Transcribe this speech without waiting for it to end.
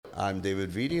I'm David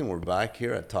Vitti, and we're back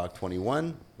here at Talk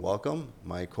 21. Welcome,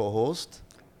 my co-host.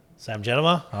 Sam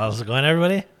Genema, how's it going,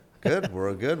 everybody? Good,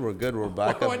 we're good. We're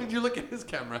back. Why did you look at his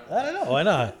camera? I don't know, why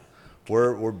not?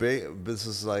 We're big. This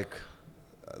is like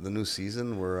the new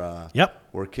season.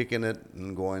 We're kicking it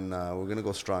and going. We're gonna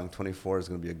go strong. 24 is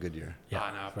gonna be a good year.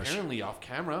 Yeah, Now, for apparently off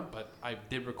camera, but I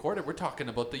did record it. We're talking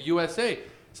about the USA.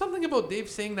 Something about Dave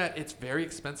saying that it's very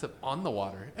expensive on the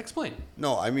water. Explain.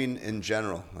 No, I mean in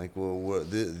general. Like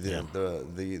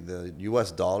the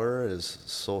U.S. dollar is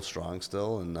so strong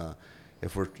still, and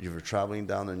if you're traveling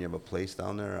down there and you have a place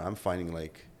down there, I'm finding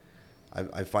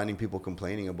I'm finding people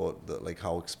complaining about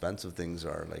how expensive things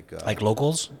are. Like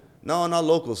locals? No, not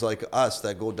locals, like us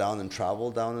that go down and travel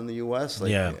down in the U.S.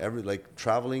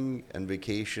 Traveling and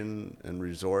vacation and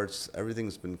resorts,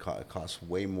 everything's been cost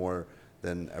way more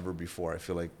than ever before. I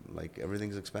feel like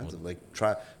everything's expensive.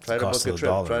 Try to book a trip.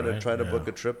 Dollar, try to book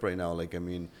a trip right now.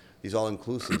 These all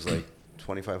inclusives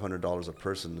 $2,500 a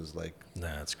person is like. Nah,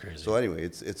 that's crazy. So anyway,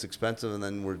 it's expensive, and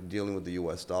then we're dealing with the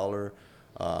U.S. dollar.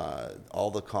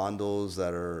 All the condos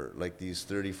that are like these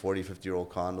 30, 40, 50-year-old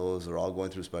condos are all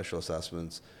going through special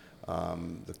assessments.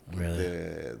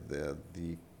 Really?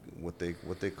 What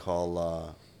they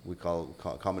call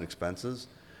common expenses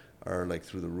are like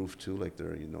through the roof too. Like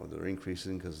they're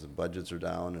increasing because the budgets are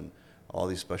down and all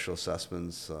these special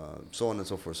assessments, so on and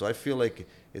so forth. So I feel like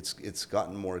it's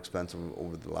gotten more expensive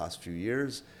over the last few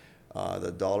years.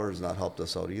 The dollar has not helped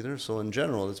us out either. So in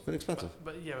general, it's been expensive.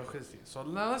 So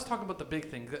now let's talk about the big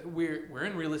thing. We're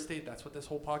in real estate. That's what this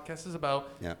whole podcast is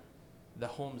about. Yeah. The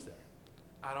homes there.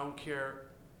 I don't care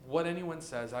what anyone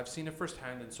says. I've seen it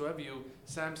firsthand, and so have you.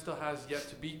 Sam still has yet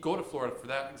to go to Florida for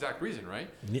that exact reason, right?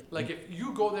 Yeah. Like if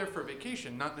you go there for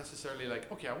vacation, not necessarily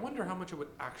okay, I wonder how much it would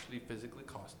actually physically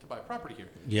cost to buy property here.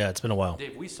 Yeah, it's been a while.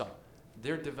 Dave, we saw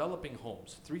they're developing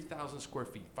homes, 3,000 square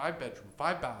feet, 5-bedroom,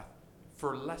 5-bath,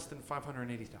 for less than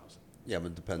 580,000. Yeah, but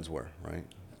it depends where, right?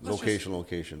 Location.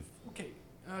 Okay,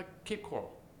 Cape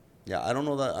Coral. Yeah, I don't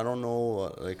know that. I don't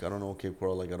know. I don't know Cape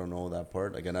Coral. I don't know that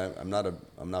part. Again, I'm not a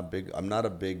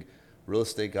big real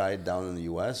estate guy down in the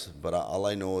U.S. But all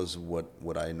I know is what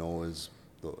I know is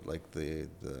the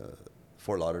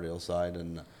Fort Lauderdale side,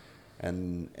 and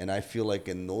I feel like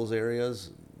in those areas,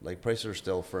 prices are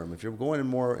still firm. If you're going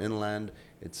more inland,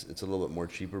 it's a little bit more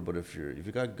cheaper. But if you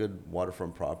got good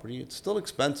waterfront property, it's still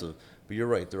expensive. But you're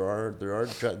right.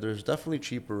 There's definitely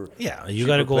cheaper. Yeah, you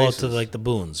got to go places. out to the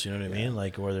boons. You know what I mean?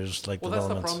 Where there's Well, that's the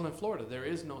developments. problem in Florida. There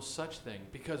is no such thing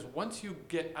because once you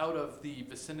get out of the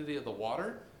vicinity of the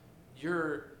water,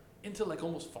 you're into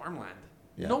almost farmland.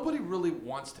 Yeah. Nobody really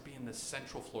wants to be in the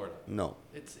central Florida. No.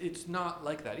 It's not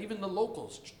like that. Even the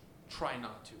locals try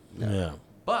not to. Yeah,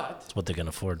 But that's what they can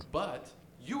afford. But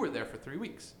you were there for 3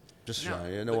 weeks. Just Now, shy.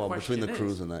 the Between the question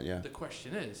cruise is- and that, yeah. The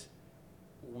question is,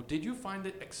 did you find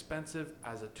it expensive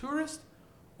as a tourist,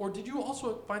 or did you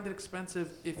also find it expensive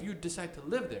if you decide to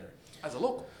live there as a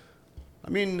local?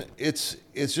 I mean, it's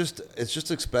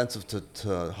just expensive to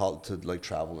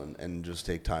travel and just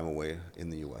take time away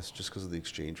in the U.S. just because of the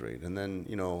exchange rate, and then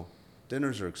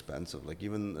dinners are expensive.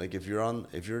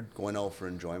 If you're going out for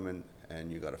enjoyment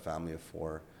and you got a family of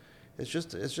 4, it's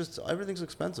just everything's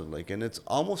expensive. And it's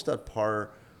almost at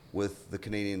par with the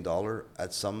Canadian dollar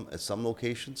at some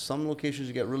locations. Some locations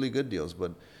you get really good deals,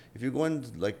 but if you're going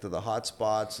to the hot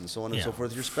spots and so on and so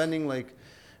forth, you're spending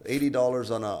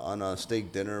 $80 on a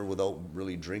steak dinner without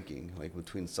really drinking,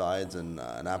 between sides and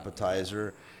an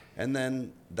appetizer, and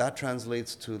then that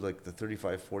translates to the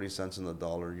 35-40 cents in the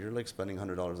dollar. You're spending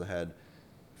 $100 a head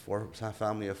for a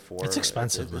family of 4. It's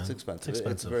expensive, It's man. expensive. It's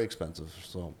expensive. It's very expensive.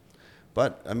 So.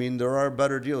 But I mean, there are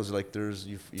better deals.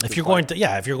 If you're going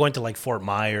to Fort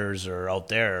Myers or out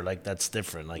there, that's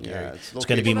different. It's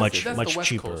going to be much That's the West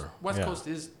cheaper. Coast. West Yeah. Coast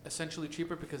is essentially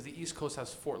cheaper because the East Coast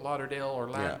has Fort Lauderdale,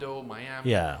 Orlando,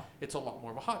 Miami. Yeah. It's a lot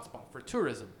more of a hotspot for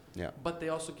tourism. Yeah. But they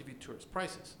also give you tourist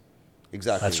prices.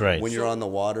 Exactly. That's right. When you're on the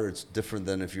water, it's different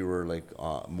than if you were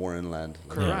more inland.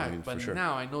 Correct. I mean, but for sure.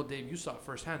 now I know, Dave, you saw it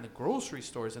firsthand. The grocery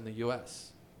stores in the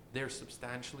U.S., they're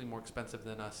substantially more expensive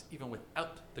than us, even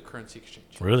without the currency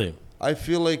exchange. Really? I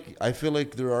feel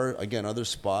like there are again other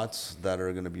spots that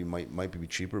are going to be might be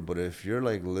cheaper, but if you're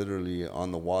literally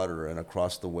on the water and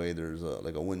across the way there's a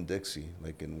Winn-Dixie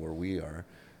in where we are,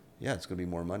 yeah, it's going to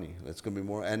be more money. It's going to be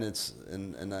more, and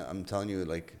I'm telling you,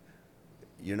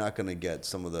 you're not going to get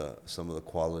some of the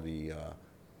quality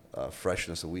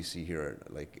freshness that we see here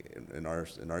in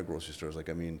our grocery stores.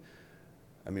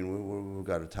 I mean,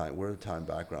 we're a Italian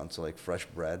background, so fresh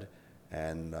bread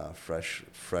and fresh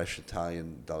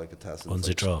Italian delicatessen. Non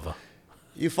si trova.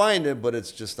 You find it, but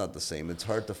it's just not the same. It's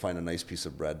hard to find a nice piece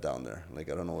of bread down there.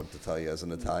 Like, I don't know what to tell you as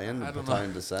an Italian,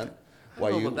 Italian descent.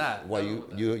 You've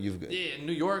yeah, in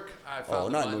New York, I found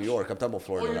oh, not New York. I'm talking about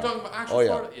Florida. Oh, you're now. talking about actual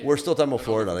Florida? Yeah. We're still talking about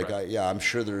Florida. Like, I'm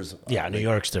sure there's. New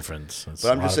York's different.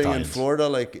 But I'm just saying, in Florida,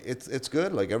 like it's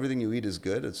good. Like everything you eat is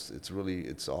good.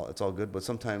 It's all good. But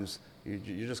sometimes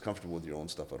you're just comfortable with your own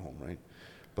stuff at home, right?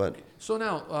 But so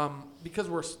now, because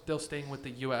we're still staying with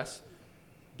the U.S.,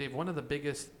 Dave, one of the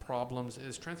biggest problems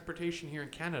is transportation here in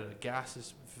Canada. Gas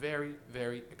is very,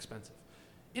 very expensive.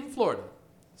 In Florida,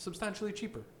 substantially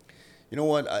cheaper. You know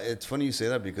what? It's funny you say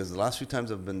that because the last few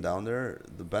times I've been down there,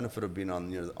 the benefit of being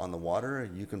on the water,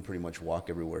 you can pretty much walk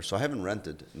everywhere. So I haven't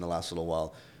rented in the last little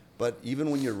while. But even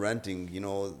when you're renting,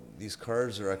 these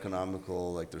cars are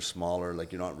economical. Like, they're smaller.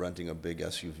 Like, you're not renting a big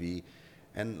SUV.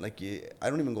 And like, I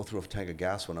don't even go through a tank of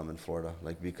gas when I'm in Florida,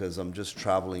 like, because I'm just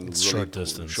traveling really short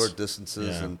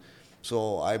distances, yeah. And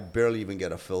so I barely even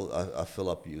get a fill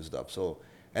up used up. So,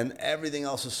 and everything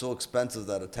else is so expensive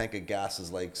that a tank of gas is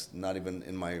like not even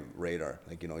in my radar.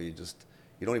 Like, you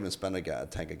don't even spend a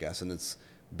tank of gas, and it's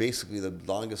basically the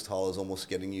longest haul is almost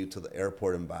getting you to the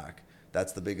airport and back.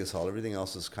 That's the biggest haul. Everything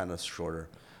else is kind of shorter.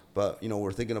 But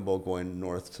we're thinking about going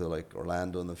north to like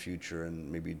Orlando in the future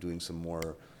and maybe doing some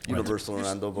more Universal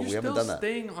Orlando, but we haven't done that.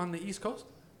 You're still staying on the East Coast?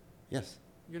 Yes.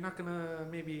 You're not gonna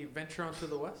maybe venture onto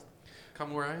the West?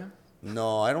 Come where I am?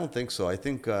 No, I don't think so. I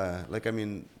think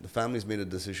the family's made a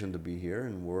decision to be here,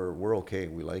 and we're okay.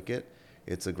 We like it.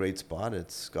 It's a great spot.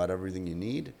 It's got everything you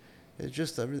need. It's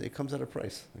just everything. It comes at a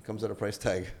price. It comes at a price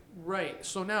tag. Right.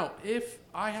 So now, if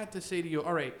I had to say to you,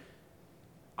 all right,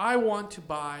 I want to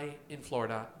buy in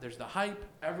Florida. There's the hype.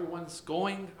 Everyone's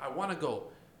going. I want to go.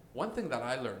 One thing that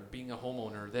I learned being a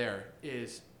homeowner there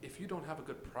is if you don't have a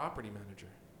good property manager,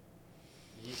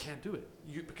 you can't do it.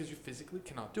 Because you physically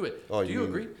cannot do it. Do you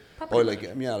agree?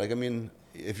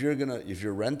 If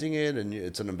you're renting it and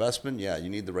it's an investment, you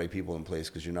need the right people in place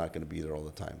because you're not going to be there all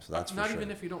the time. So that's not even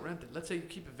if you don't rent it. Let's say you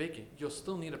keep it vacant, you'll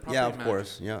still need a property manager. Yeah, of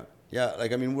course. Yeah.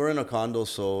 We're in a condo,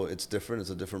 so it's different. It's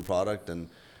a different product, and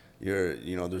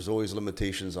there's always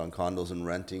limitations on condos and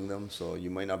renting them, so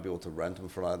you might not be able to rent them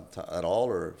for at all,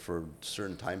 or for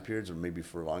certain time periods, or maybe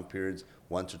for long periods,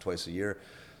 once or twice a year.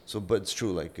 So, but it's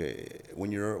true. Like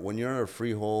when you're a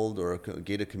freehold or a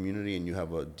gated community and you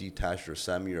have a detached or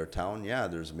semi or a town,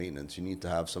 there's maintenance. You need to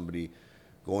have somebody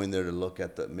going there to look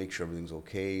at make sure everything's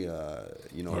okay. Or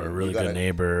a really good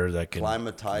neighbor that can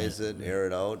climatize it, air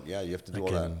it out. Yeah, you have to do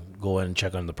all that. Go in and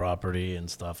check on the property and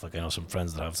stuff. Like, I know some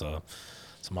friends that have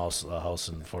some house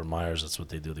in Fort Myers. That's what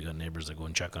they do. They got neighbors that go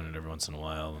and check on it every once in a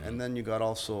while. And then you got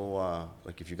also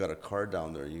if you got a car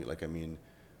down there,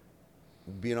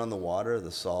 being on the water,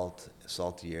 the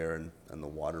salty air and the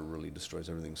water really destroys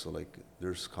everything. So like,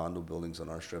 there's condo buildings on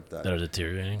our strip that are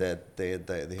deteriorating. That they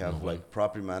have like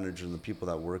property managers and the people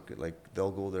that work, like,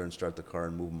 they'll go there and start the car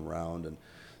and move them around. And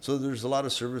so there's a lot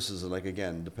of services. And like,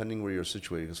 again, depending where you're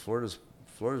situated, because Florida's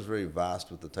very vast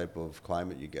with the type of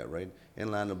climate you get, right?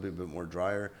 Inland will be a bit more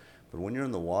drier, but when you're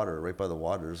in the water, right by the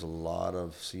water, there's a lot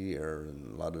of sea air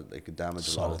and it could damage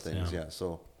a lot of things. Yeah.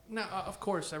 So now, of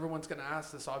course, everyone's going to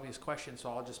ask this obvious question, so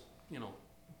I'll just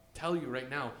tell you right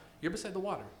now: you're beside the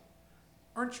water.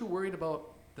 Aren't you worried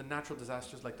about the natural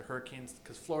disasters like the hurricanes?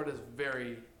 Because Florida is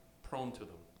very prone to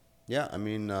them. Yeah,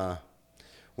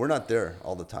 we're not there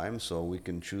all the time, so we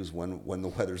can choose when the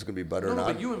weather's going to be better or not.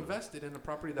 But you invested in a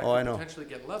property that could potentially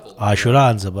get leveled.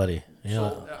 Assuranza, buddy.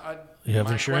 You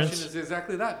have insurance? My question is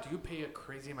exactly that. Do you pay a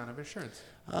crazy amount of insurance?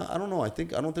 I don't know. I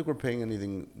don't think we're paying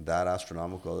anything that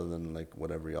astronomical other than like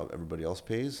whatever everybody else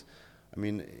pays. I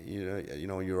mean,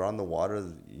 you're on the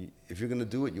water. If you're going to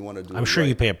do it, you want to do it. I'm sure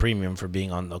you pay a premium for being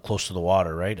close to the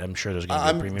water, right? I'm sure there's going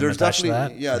to be a premium attached to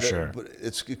that. Yeah, sure. But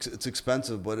it's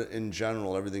expensive. But in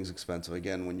general, everything's expensive.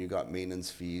 Again, when you got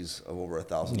maintenance fees of over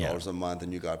 $1,000 a month,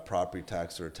 and you got property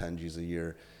tax or 10 G's a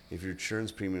year, if your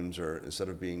insurance premiums are, instead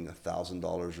of being $1,000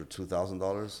 or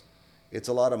 $2,000, it's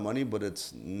a lot of money, but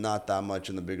it's not that much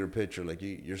in the bigger picture. Like,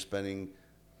 you're spending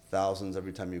thousands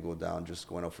every time you go down, just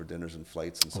going out for dinners and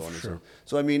flights and so on and so on.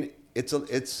 So I mean, it's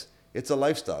a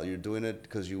lifestyle. You're doing it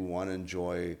because you want to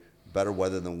enjoy better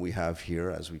weather than we have here.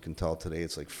 As we can tell today,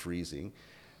 it's like freezing.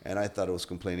 And I thought I was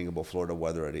complaining about Florida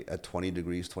weather at 20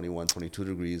 degrees, 21, 22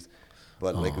 degrees.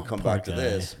 But we come back to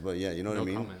this. But yeah, you know what I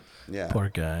mean? Comment. Yeah. Poor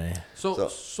guy. So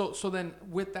then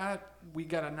with that, we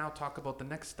got to now talk about the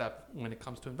next step when it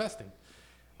comes to investing.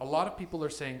 A lot of people are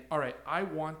saying, all right, I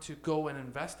want to go and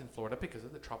invest in Florida because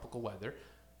of the tropical weather.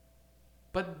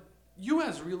 But you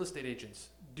as real estate agents,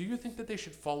 do you think that they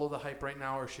should follow the hype right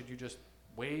now, or should you just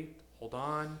wait, hold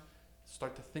on,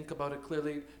 start to think about it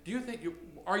clearly? Do you think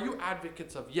are you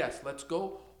advocates of yes, let's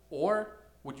go, or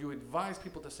would you advise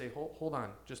people to say, hold on,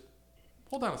 just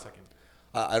hold on a second?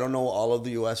 I don't know all of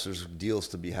the U.S. There's deals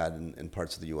to be had in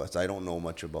parts of the U.S. I don't know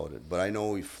much about it, but I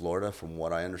know Florida, from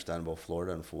what I understand about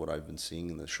Florida and from what I've been seeing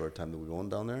in the short time that we've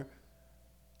owned down there,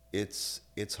 it's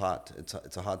hot.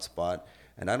 It's a hot spot,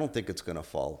 and I don't think it's gonna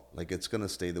fall. Like, it's gonna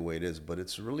stay the way it is, but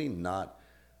it's really not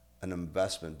an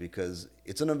investment, because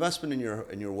it's an investment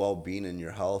in your well-being and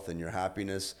your health and your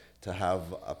happiness to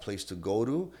have a place to go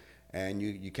to. And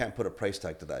you can't put a price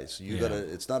tag to that. So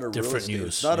it's not a real Different estate. use,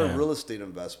 It's not yeah. a real estate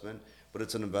investment, but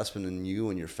it's an investment in you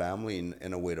and your family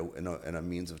in a way in a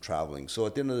means of traveling. So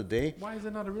at the end of the day, Why is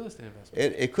it not a real estate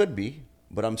investment? it could be,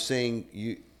 but I'm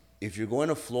saying if you're going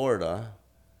to Florida,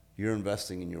 you're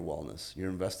investing in your wellness. You're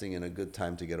investing in a good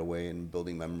time to get away and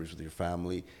building memories with your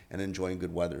family and enjoying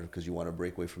good weather because you want to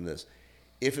break away from this.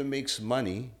 If it makes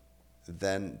money,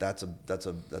 then that's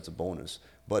a bonus.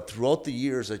 But throughout the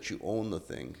years that you own the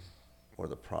thing, or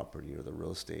the property or the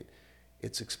real estate,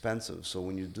 it's expensive. So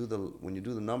when you do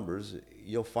the numbers,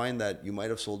 you'll find that you might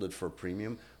have sold it for a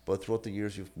premium, but throughout the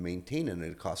years you've maintained it and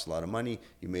it costs a lot of money.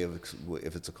 You may have,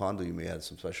 if it's a condo, you may have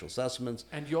some special assessments.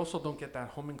 And you also don't get that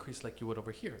home increase like you would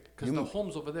over here, because the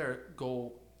homes over there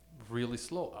go really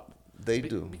slow up. They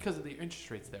do. Because of the interest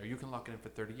rates there. You can lock it in for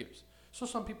 30 years. So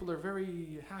some people are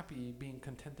very happy being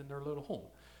content in their little home.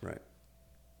 Right.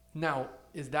 Now,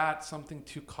 is that something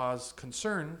to cause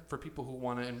concern for people who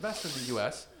want to invest in the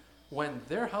U.S. when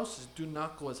their houses do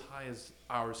not go as high as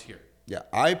ours here? Yeah,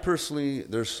 I personally,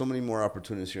 there's so many more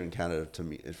opportunities here in Canada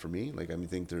for me. Like, I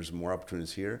think there's more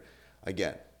opportunities here.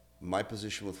 Again, my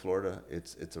position with Florida,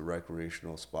 it's a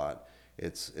recreational spot.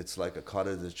 It's like a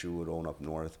cottage that you would own up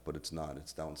north, but it's not.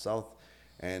 It's down south,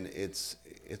 and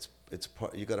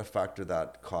you got to factor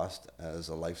that cost as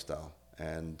a lifestyle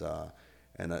and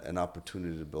an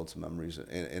opportunity to build some memories.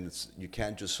 And you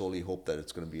can't just solely hope that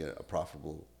it's going to be a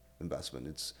profitable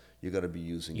investment. You got to be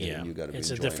using it, and you got to be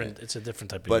enjoying it. It's a different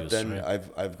type of But use. then right?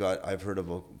 I've heard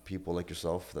about people like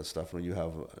yourself, that stuff when you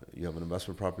have an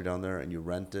investment property down there and you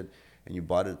rent it and you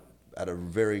bought it at a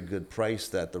very good price,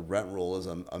 that the rent roll is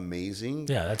amazing.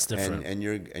 Yeah, that's different. And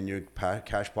you're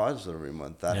cash positive every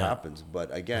month. That happens.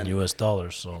 But again, U.S.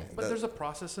 dollars. So But there's a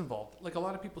process involved. Like, a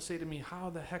lot of people say to me,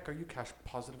 how the heck are you cash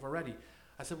positive already?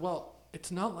 I said, well,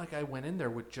 it's not like I went in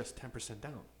there with just 10%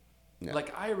 down. Yeah.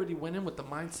 Like, I already went in with the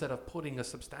mindset of putting a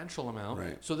substantial amount.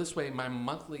 Right. So this way my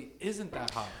monthly isn't that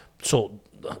high.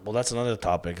 well, that's another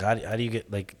topic. How do you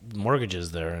get like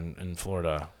mortgages there in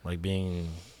Florida? Like being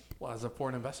Well, as a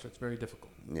foreign investor, it's very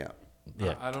difficult. yeah.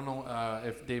 yeah. I don't know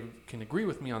if Dave can agree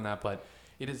with me on that, but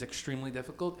it is extremely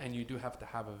difficult, and you do have to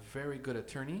have a very good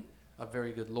attorney, a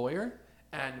very good lawyer,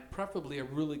 and preferably a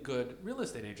really good real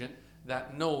estate agent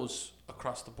that knows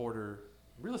across the border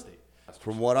real estate.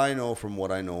 From what I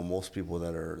know, most people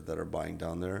that are buying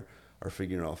down there are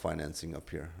figuring out financing up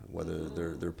here. Whether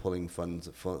they're pulling funds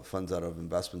out of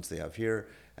investments they have here,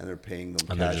 and they're paying them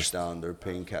And they're cash just- down. They're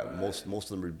paying most of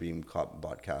them are being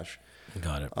bought cash.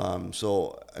 Got it.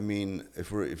 So I mean,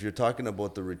 if you're talking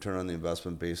about the return on the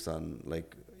investment based on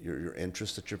like your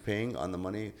interest that you're paying on the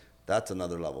money, that's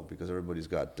another level, because everybody's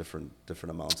got different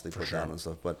amounts they put down and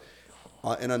stuff. But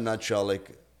in a nutshell,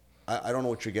 like I don't know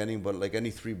what you're getting, but like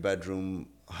any 3-bedroom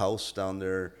house down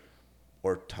there,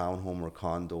 or townhome or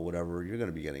condo, whatever, you're going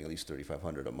to be getting at least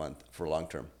 $3,500 a month for long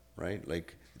term, right?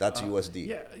 Like that's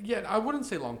USD. Yeah, I wouldn't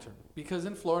say long term, because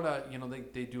in Florida,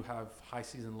 they do have high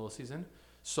season, low season.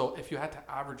 So if you had to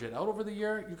average it out over the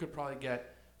year, you could probably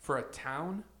get, for a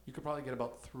town, you could probably get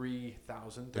about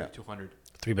 3,000, 3,200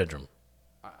 3-bedroom.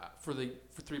 for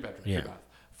 3 bedroom, Yeah. 3 bath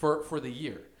for the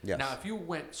year. Yes. Now, if you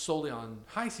went solely on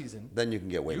high season, Then you can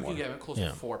get way you more, can get close Yeah.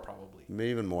 to 4 probably. maybe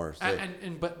even more.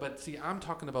 But see, I'm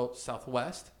talking about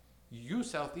Southwest. You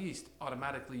Southeast,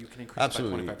 automatically you can increase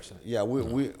Absolutely. by 25%. Yeah,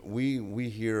 we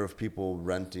hear of people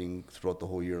renting throughout the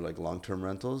whole year, like long-term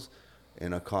rentals.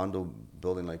 In a condo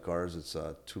building like ours, it's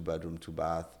a 2-bedroom,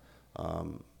 2-bath,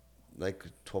 like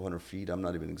 1,200 feet. I'm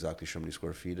not even exactly sure how many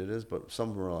square feet it is, but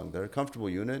somewhere along there. Comfortable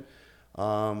unit.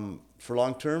 For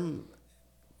long-term,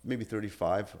 maybe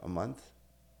 35 a month.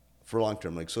 For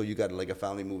long-term, like, so you got like a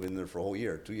family move in there for a whole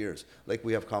year, 2 years. Like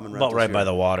we have common rentals But right here. by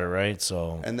the water, right?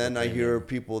 So And then I hear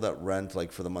people that rent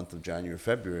like for the month of January,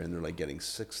 February, and they're like getting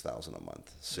 6,000 a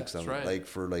month, 6,000, right. like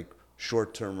for like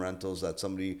short-term rentals that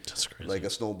somebody That's crazy. like a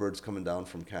snowbird's coming down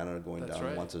from Canada, going That's down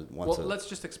right. once Well, let's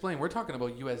just explain. We're talking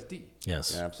about USD.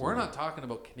 yes. Yeah, absolutely. We're not talking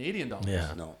about Canadian dollars.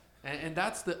 Yeah. No. And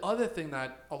that's the other thing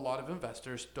that a lot of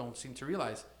investors don't seem to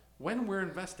realize. when we're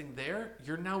investing there,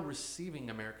 you're now receiving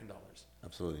American dollars.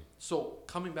 Absolutely. So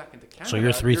coming back into Canada, So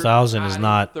your 3,000 is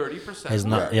not 30%. is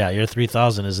not your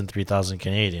 3,000 isn't 3,000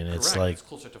 Canadian. It's Correct. like It's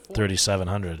closer to 4.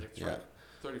 3,700. That's Yeah. right.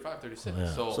 35, 36.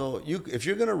 Yeah. So If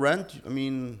you're gonna rent,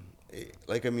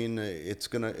 it's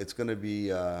gonna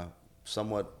be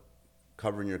somewhat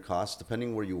covering your costs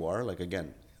depending where you are. Like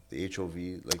again, the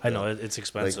HOV, I know it's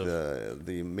expensive. Like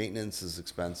the maintenance is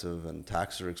expensive and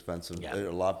taxes are expensive. Yeah.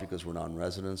 A lot because we're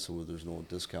non-residents, so there's no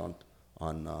discount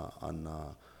on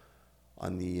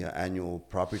the annual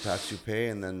property tax you pay.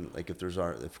 And then like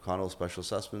if condo special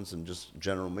assessments and just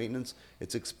general maintenance,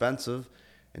 it's expensive.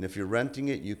 And if you're renting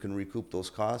it, you can recoup those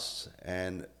costs.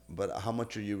 But how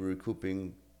much are you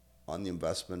recouping on the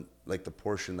investment, like the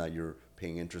portion that you're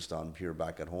paying interest on here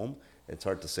back at home? It's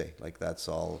hard to say. Like that's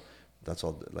all.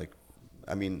 Like,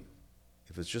 I mean,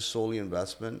 if it's just solely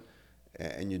investment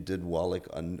and you did well, like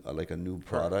a new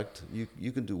product,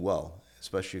 you can do well,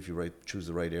 especially if you choose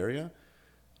the right area.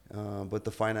 But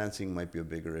the financing might be a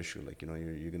bigger issue. Like, you're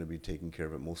going to be taking care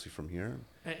of it mostly from here.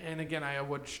 and again, I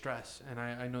would stress, and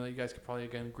I know that you guys could probably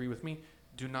again agree with me.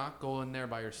 Do not go in there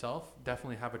by yourself.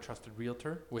 Definitely have a trusted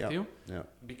realtor with you. Yeah.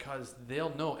 Because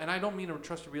they'll know. And I don't mean a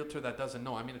trusted realtor that doesn't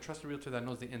know. I mean a trusted realtor that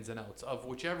knows the ins and outs of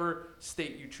whichever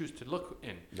state you choose to look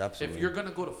in. Absolutely. If you're going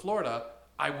to go to Florida,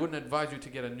 I wouldn't advise you to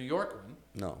get a New York one.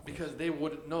 No. Because they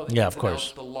wouldn't know the Yeah, ins of and outs,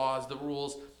 course. the laws, the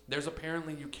rules. There's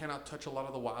apparently you cannot touch a lot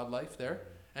of the wildlife there.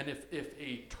 And if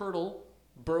a turtle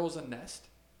burrows a nest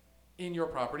in your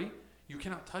property, you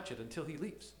cannot touch it until he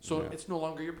leaves. So Yeah. it's no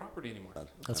longer your property anymore.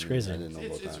 That's crazy. I didn't know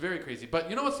about It's that. very crazy. But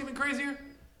you know what's even crazier?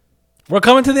 We're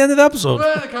coming to the end of the episode.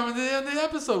 Well, coming to the end of the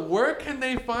episode. Where can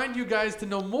they find you guys to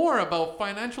know more about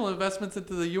financial investments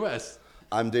into the U.S.?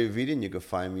 I'm Dave Vidian. You can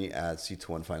find me at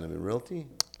C21 Fine Living Realty.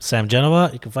 Sam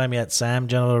Genova. You can find me at Sam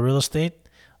Genova Real Estate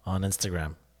on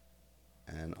Instagram.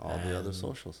 And all the other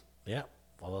socials. Yeah.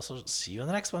 Well, also see you on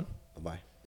the next one. Bye-bye.